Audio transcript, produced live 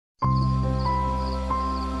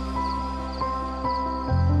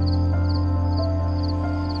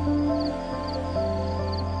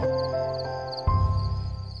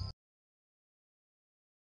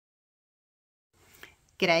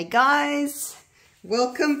G'day guys,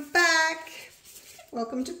 welcome back.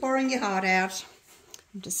 Welcome to Pouring Your Heart Out.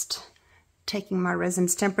 I'm just taking my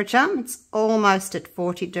resin's temperature. It's almost at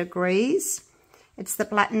 40 degrees. It's the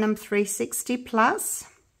Platinum 360 Plus.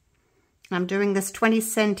 I'm doing this 20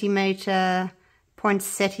 centimeter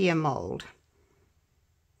poinsettia mold.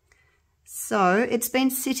 So it's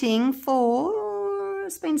been sitting for,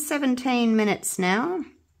 it's been 17 minutes now.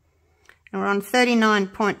 And we're on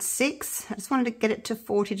 39.6. I just wanted to get it to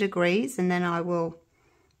 40 degrees and then I will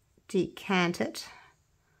decant it.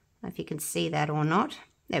 I don't know if you can see that or not.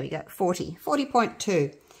 There we go,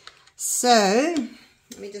 40.2. So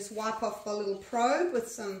let me just wipe off the little probe with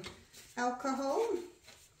some alcohol.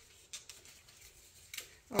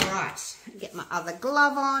 All right, get my other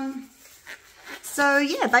glove on. So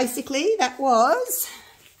yeah, basically that was,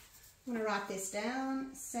 I'm gonna write this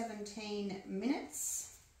down, 17 minutes.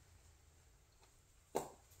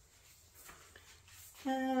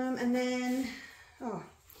 And then, oh,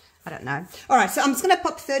 I don't know. All right, so I'm just going to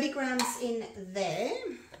pop 30 grams in there.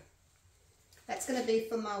 That's going to be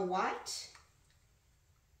for my white.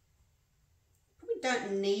 Probably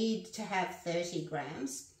don't need to have 30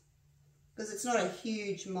 grams because it's not a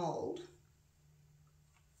huge mold.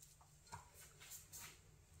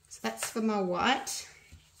 So that's for my white.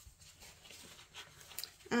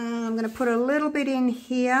 I'm going to put a little bit in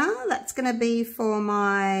here. That's going to be for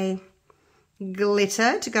my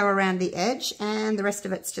glitter to go around the edge, and the rest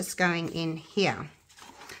of it's just going in here.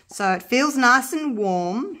 So it feels nice and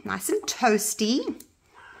warm, nice and toasty.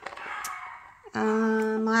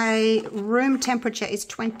 My room temperature is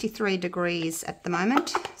 23 degrees at the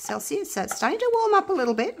moment Celsius, so it's starting to warm up a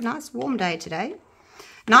little bit. Nice warm day today.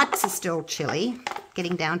 Nights are still chilly,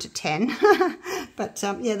 getting down to 10 but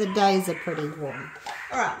yeah, the days are pretty warm.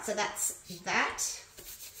 All right, so that's that.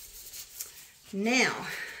 Now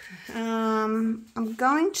I'm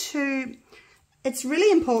going to, it's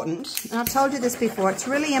really important, and I've told you this before, it's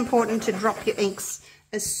really important to drop your inks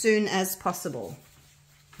as soon as possible.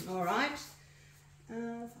 All right,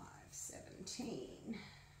 5:17.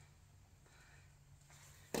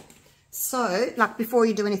 So, like before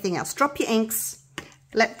you do anything else, drop your inks,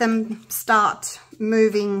 let them start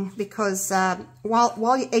moving, because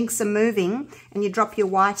while your inks are moving and you drop your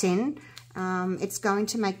white in, it's going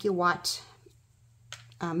to make your white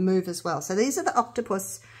move as well. So these are the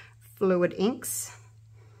Octopus Fluid inks.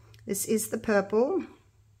 This is the purple.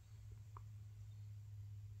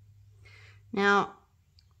 Now,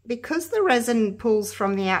 because the resin pulls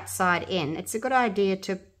from the outside in, it's a good idea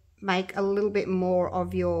to make a little bit more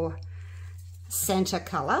of your center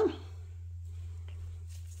color,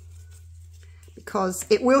 because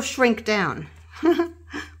it will shrink down.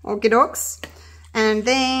 Okie dokes. And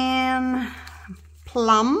then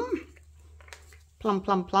plum.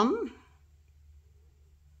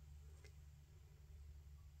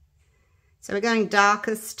 So we're going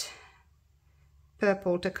darkest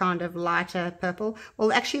purple to kind of lighter purple.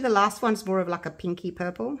 Well, actually the last one's more of like a pinky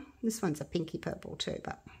purple. This one's a pinky purple too,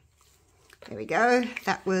 but there we go.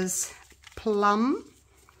 That was plum.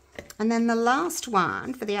 And then the last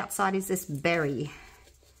one for the outside is this berry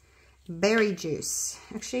juice.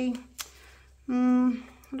 Actually, I don't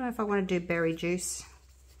know if I want to do berry juice.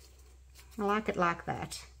 I like it like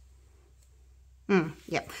that.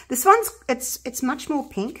 Yep. This one's, it's much more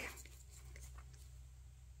pink.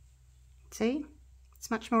 See? It's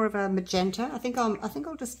much more of a magenta. I think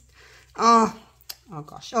I'll just, oh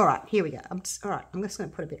gosh. All right, here we go. All right, I'm just going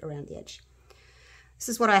to put a bit around the edge. This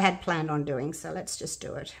is what I had planned on doing, so let's just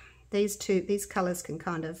do it. These colors can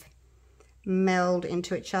kind of meld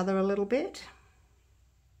into each other a little bit.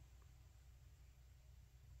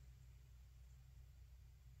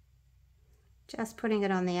 Just putting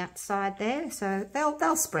it on the outside there, so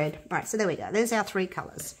they'll spread. Right, so there we go. There's our three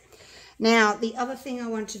colours. Now, the other thing I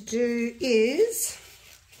want to do is,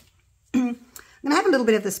 I'm going to have a little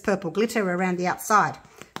bit of this purple glitter around the outside.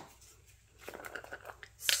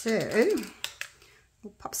 So,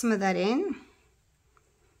 we'll pop some of that in.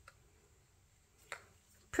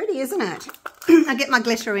 Pretty, isn't it? I get my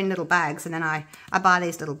glitter in little bags, and then I buy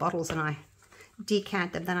these little bottles and I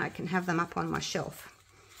decant them, then I can have them up on my shelf.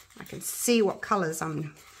 I can see what colours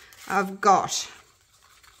I've got.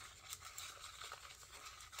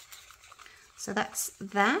 So that's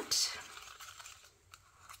that.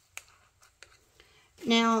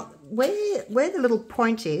 Now, where the little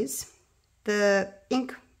point is, the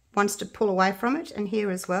ink wants to pull away from it, and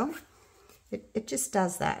here as well. It just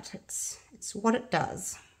does that. It's what it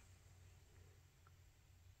does.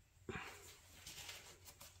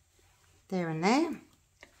 There and there.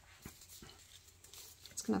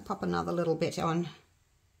 Going to pop another little bit on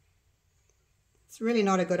It's really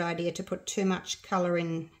not a good idea to put too much colour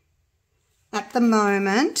in at the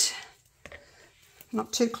moment.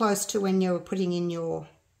 Not too close to when you're putting in your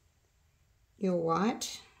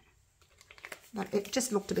white. But it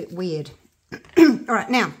just looked a bit weird. All right,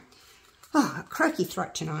 now, a croaky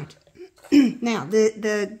throat tonight. Now,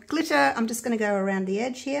 the glitter, I'm just going to go around the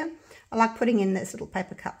edge here. I like putting in this little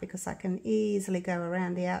paper cup because I can easily go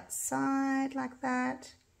around the outside like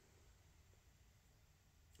that.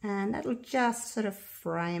 And that'll just sort of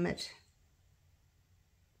frame it.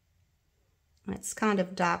 And it's kind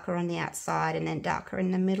of darker on the outside and then darker in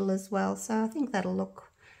the middle as well. So I think that'll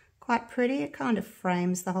look quite pretty. It kind of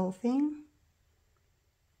frames the whole thing.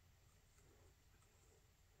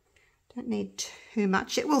 Don't need too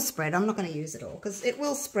much. It will spread. I'm not going to use it all because it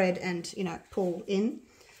will spread and, you know, pull in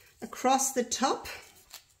across the top.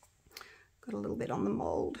 Got a little bit on the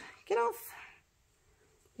mold. Get off.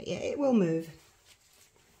 But yeah, it will move.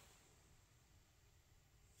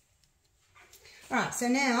 All right, so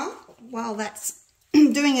now, while that's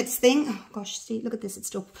doing its thing, oh gosh, see, look at this, it's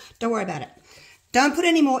still, don't worry about it. Don't put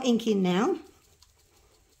any more ink in now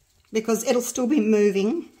because it'll still be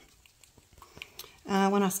moving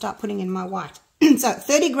when I start putting in my white. So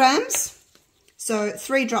 30 grams, so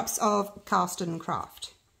 3 drops of Cast and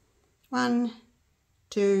Craft. 1,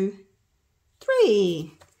 2,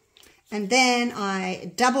 3. And then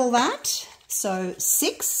I double that, so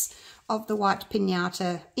 6 of the white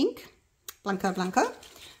Pinata ink. Blanco.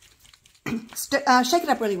 Shake it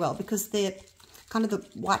up really well because the kind of the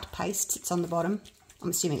white paste sits on the bottom. I'm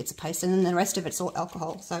assuming it's a paste, and then the rest of it's all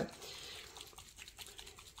alcohol. So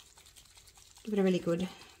give it a really good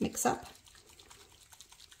mix up.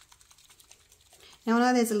 Now I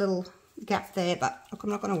know there's a little gap there, but look, I'm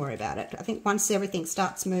not going to worry about it. I think once everything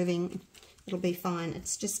starts moving, it'll be fine.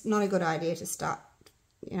 It's just not a good idea to start,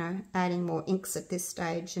 you know, adding more inks at this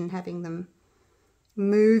stage and having them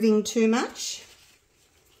moving too much.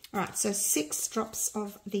 All right, so 6 drops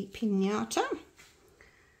of the Pinata.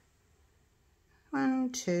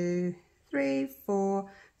 1, 2, 3,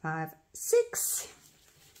 4, 5, 6.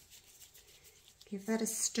 Give that a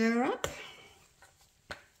stir up.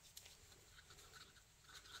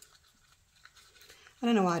 I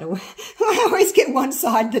don't know why I always get one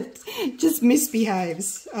side that just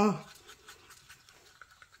misbehaves. Oh.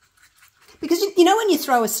 Because you know when you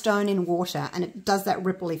throw a stone in water and it does that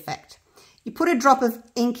ripple effect? You put a drop of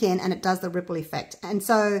ink in and it does the ripple effect. And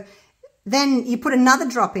so then you put another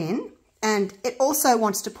drop in and it also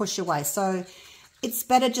wants to push away. So it's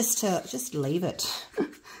better just to leave it.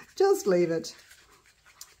 Just leave it.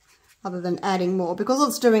 Other than adding more, because all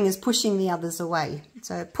it's doing is pushing the others away.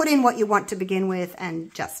 So put in what you want to begin with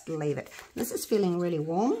and just leave it. This is feeling really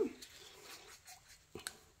warm. I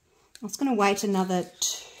was going to wait another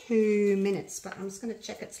 2 minutes, but I'm just going to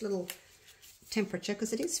check its little temperature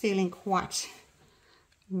because it is feeling quite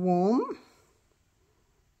warm.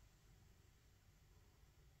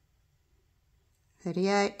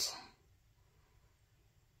 38,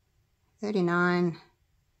 39,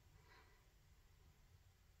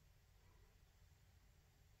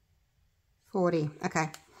 40. Okay,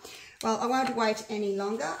 well, I won't wait any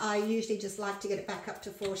longer. I usually just like to get it back up to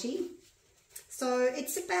 40. So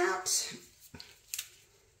it's about,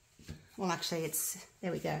 well, actually it's,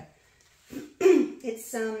 there we go.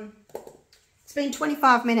 It's been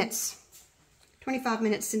 25 minutes. 25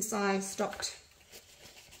 minutes since I stopped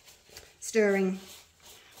stirring.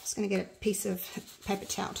 Just going to get a piece of paper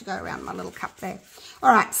towel to go around my little cup there.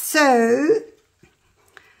 All right, so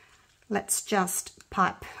let's just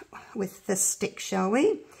pipe with the stick, shall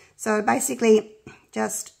we? So basically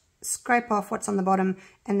just scrape off what's on the bottom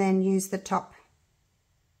and then use the top.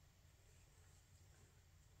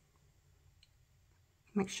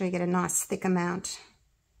 Make sure you get a nice thick amount.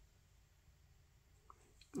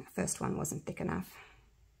 The first one wasn't thick enough.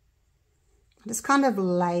 Just kind of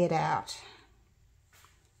lay it out.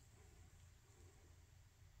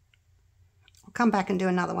 I'll come back and do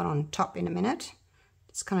another one on top in a minute.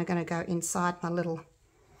 Just kind of going to go inside my little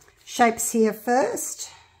shapes here first.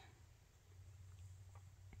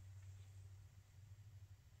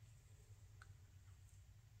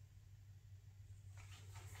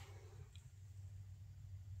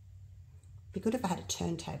 Be good if I had a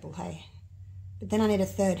turntable, hey? But then I need a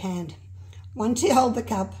third hand. One to hold the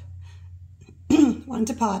cup, one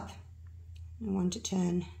to pipe, and one to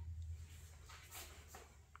turn.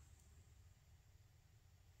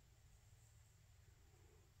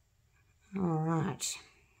 All right,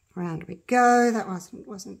 round we go. That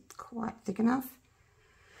wasn't quite thick enough.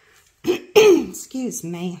 Excuse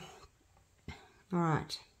me. All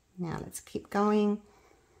right, now let's keep going.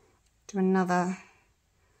 Do another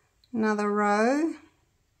Another row.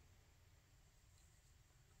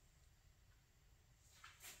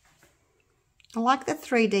 I like the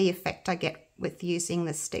 3D effect I get with using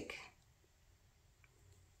the stick.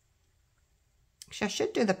 Actually, I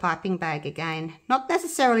should do the piping bag again. Not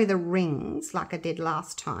necessarily the rings like I did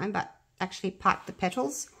last time, but actually pipe the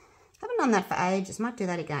petals. I haven't done that for ages. Might do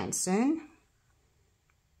that again soon,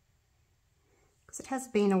 because it has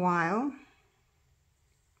been a while.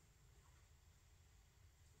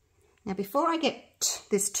 Now, before I get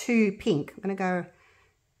this too pink, I'm going to go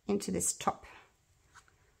into this top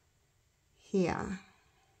here.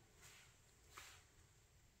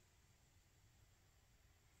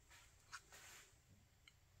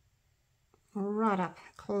 Right up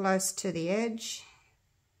close to the edge,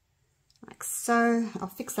 like so. I'll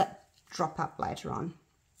fix that drop up later on.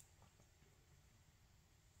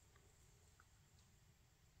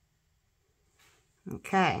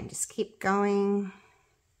 Okay, just keep going.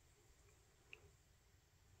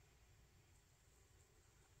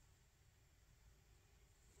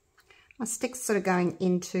 My stick's sort of going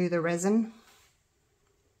into the resin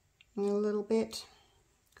a little bit,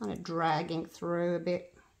 kind of dragging through a bit.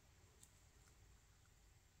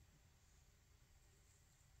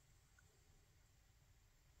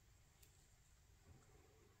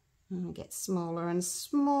 And we get smaller and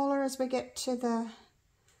smaller as we get to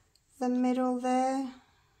the middle there.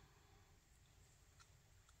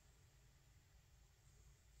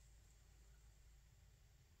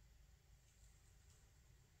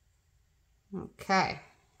 Okay,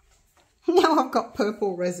 now I've got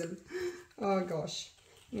purple resin. Oh gosh.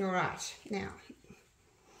 All right, now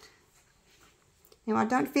I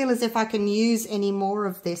don't feel as if I can use any more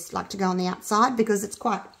of this, like to go on the outside, because it's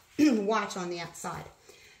quite white on the outside.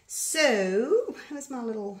 So, where's my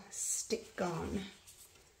little stick gone?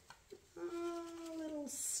 Oh, little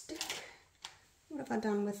stick. What have I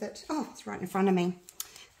done with it? Oh, it's right in front of me.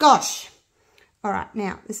 Gosh. All right,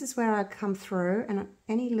 now, this is where I come through, and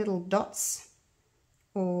any little dots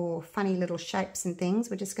or funny little shapes and things,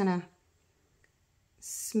 we're just going to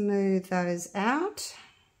smooth those out.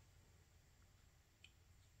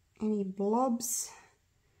 Any blobs,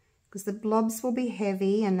 because the blobs will be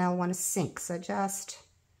heavy and they'll want to sink, so just...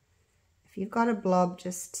 if you've got a blob,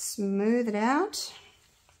 just smooth it out.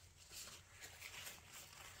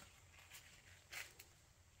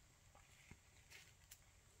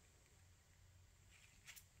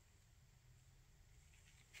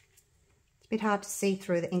 It's a bit hard to see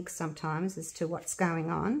through the ink sometimes as to what's going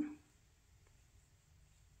on.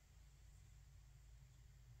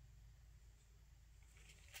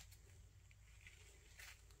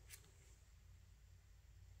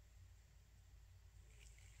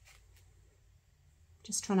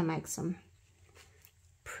 Just trying to make some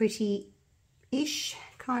pretty-ish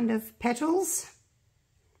kind of petals.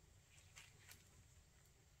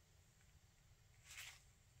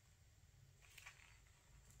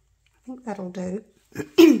 I think that'll do.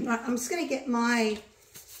 Right, I'm just going to get my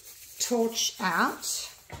torch out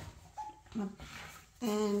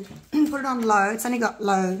and put it on low. It's only got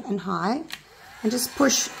low and high. And just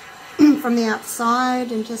push from the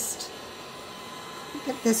outside and just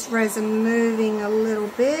get this resin moving a little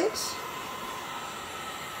bit.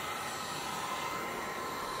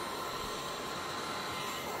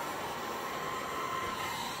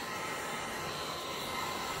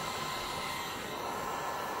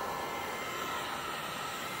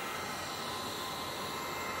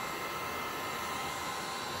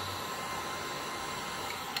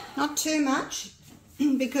 Not too much,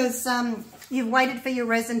 because you've waited for your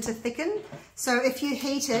resin to thicken. So if you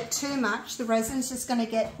heat it too much, the resin's just going to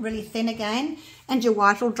get really thin again, and your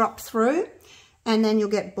white will drop through, and then you'll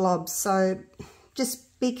get blobs. So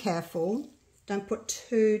just be careful. Don't put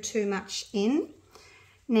too much in.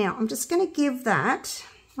 Now I'm just going to give that,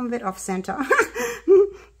 I'm a bit off center.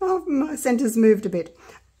 Oh, my center's moved a bit.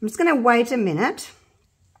 I'm just going to wait a minute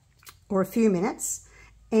or a few minutes,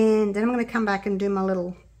 and then I'm going to come back and do my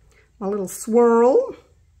little swirl.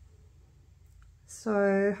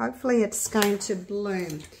 So hopefully it's going to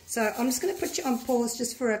bloom. So I'm just going to put you on pause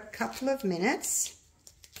just for a couple of minutes.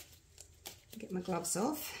 Get my gloves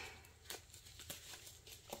off.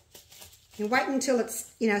 And wait until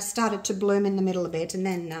it's, you know, started to bloom in the middle a bit, and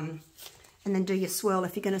then do your swirl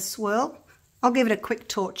if you're going to swirl. I'll give it a quick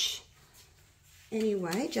torch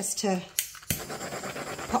anyway, just to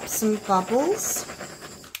pop some bubbles.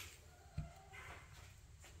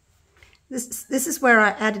 This is where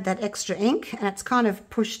I added that extra ink, and it's kind of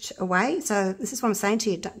pushed away. So this is what I'm saying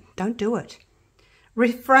to you, don't do it.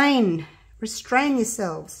 Restrain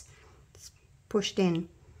yourselves. It's pushed in.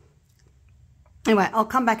 Anyway, I'll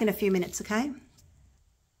come back in a few minutes, okay?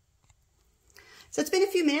 So it's been a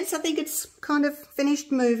few minutes. I think it's kind of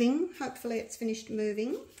finished moving. Hopefully it's finished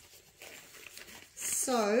moving.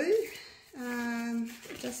 So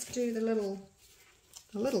just do the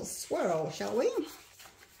little swirl, shall we,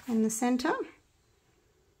 in the center.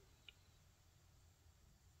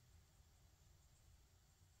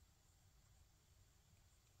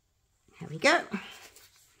 There we go.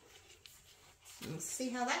 Let's see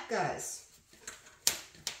how that goes.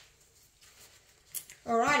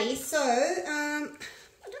 Alrighty, so I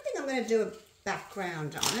don't think I'm going to do a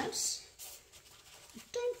background on it. I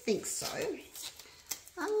don't think so.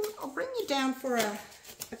 I'll bring you down for a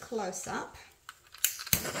close-up.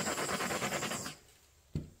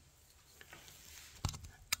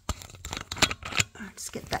 I'll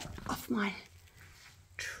just get that off my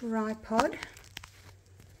tripod.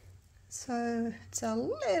 So it's a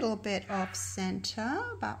little bit off center,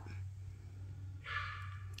 but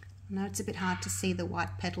I know it's a bit hard to see the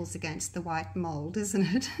white petals against the white mold,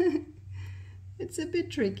 isn't it? It's a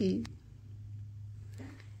bit tricky.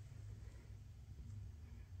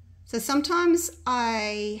 So sometimes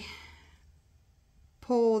I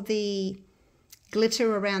pour the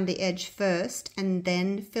glitter around the edge first and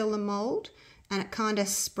then fill the mold, and it kind of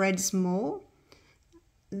spreads more.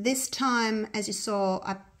 This time, as you saw,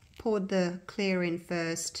 I poured the clear in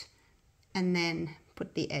first and then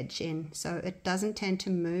put the edge in, so it doesn't tend to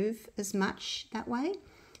move as much that way.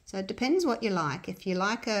 So it depends what you like. If you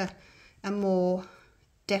like a more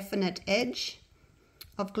definite edge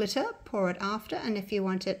of glitter, pour it after, and if you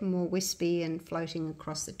want it more wispy and floating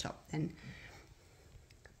across the top, then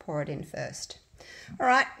pour it in first. All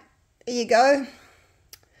right, there you go.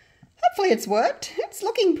 Hopefully it's worked. It's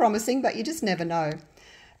looking promising, but you just never know.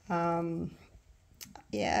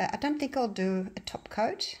 Yeah, I don't think I'll do a top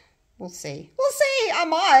coat. We'll see. We'll see, I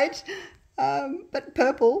might. But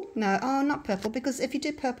purple, no. Oh, not purple, because if you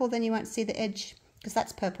do purple, then you won't see the edge, because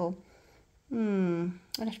that's purple. It'd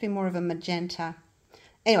have to be more of a magenta.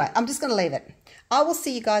 Anyway, I'm just going to leave it. I will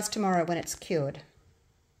see you guys tomorrow when it's cured.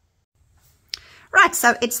 Right,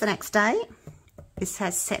 so it's the next day. This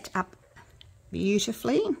has set up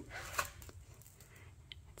beautifully.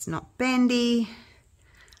 It's not bendy.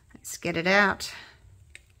 Let's get it out.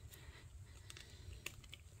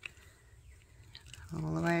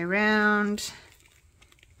 All the way around.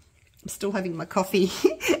 I'm still having my coffee.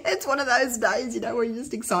 It's one of those days, you know, where you're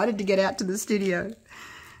just excited to get out to the studio.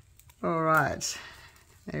 All right,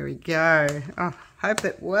 there we go. Oh, hope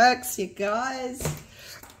it works, you guys.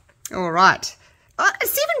 All right. Oh,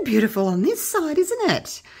 it's even beautiful on this side, isn't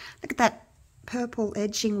it? Look at that purple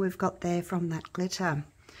edging we've got there from that glitter.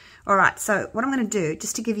 All right, so what I'm going to do,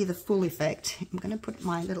 just to give you the full effect, I'm going to put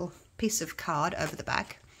my little piece of card over the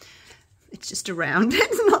back. It's just around,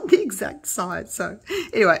 it's not the exact size. So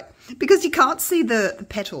anyway, because you can't see the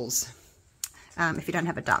petals if you don't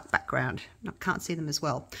have a dark background. I can't see them as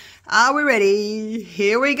well. Are we ready?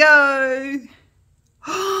 Here we go.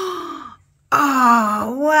 Oh,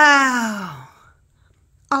 wow.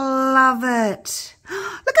 I love it.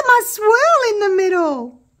 Look at my swirl in the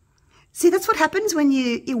middle. See, that's what happens when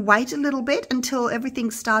you wait a little bit until everything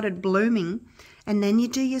started blooming and then you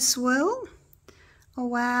do your swirl. Oh,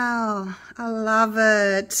 wow. I love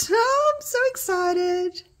it. Oh, I'm so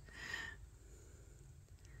excited.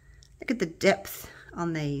 Look at the depth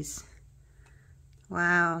on these.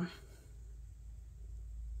 Wow.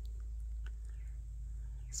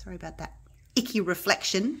 Sorry about that icky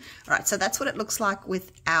reflection. All right, so that's what it looks like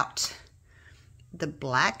without the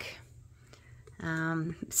black.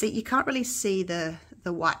 See, you can't really see the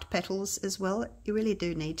white petals as well. You really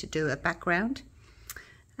do need to do a background.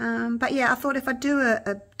 But yeah, I thought if I do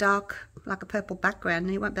a dark, like a purple background,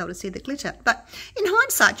 then you won't be able to see the glitter. But in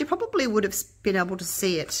hindsight, you probably would have been able to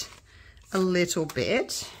see it a little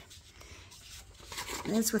bit.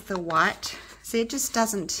 There's with the white. See, it just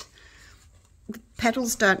doesn't, the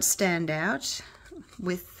petals don't stand out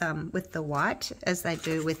with the white as they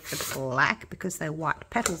do with the black, because they're white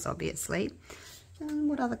petals, obviously.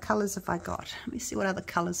 What other colours have I got? Let me see what other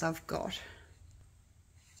colours I've got.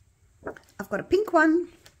 I've got a pink one.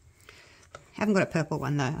 Haven't got a purple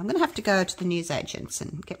one though. I'm going to have to go to the newsagents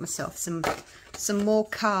and get myself some more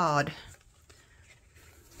card.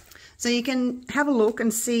 So you can have a look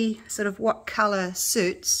and see sort of what colour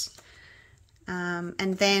suits,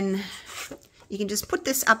 and then you can just put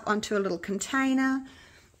this up onto a little container,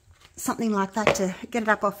 something like that, to get it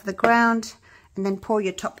up off the ground, and then pour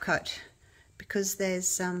your top coat, because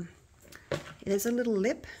there's a little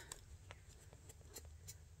lip.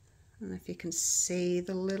 I don't know if you can see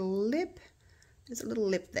the little lip. There's a little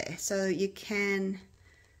lip there, so you can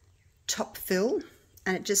top fill,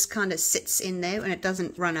 and it just kind of sits in there and it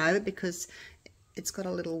doesn't run over, because it's got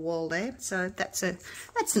a little wall there, so that's an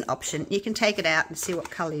option. You can take it out and see what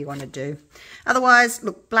colour you want to do. Otherwise,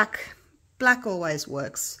 look, black always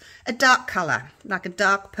works. A dark colour, like a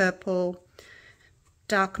dark purple,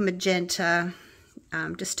 dark magenta,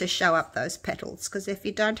 just to show up those petals, because if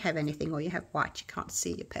you don't have anything or you have white, you can't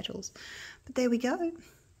see your petals. But there we go.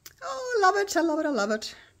 Oh, I love it, I love it, I love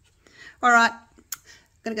it. All right,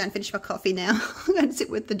 I'm going to go and finish my coffee now. I'm going to sit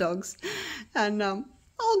with the dogs, and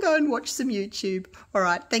I'll go and watch some YouTube. All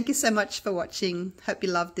right, thank you so much for watching. Hope you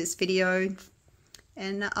loved this video,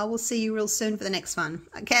 and I will see you real soon for the next one.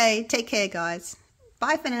 Okay, take care, guys.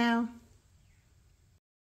 Bye for now.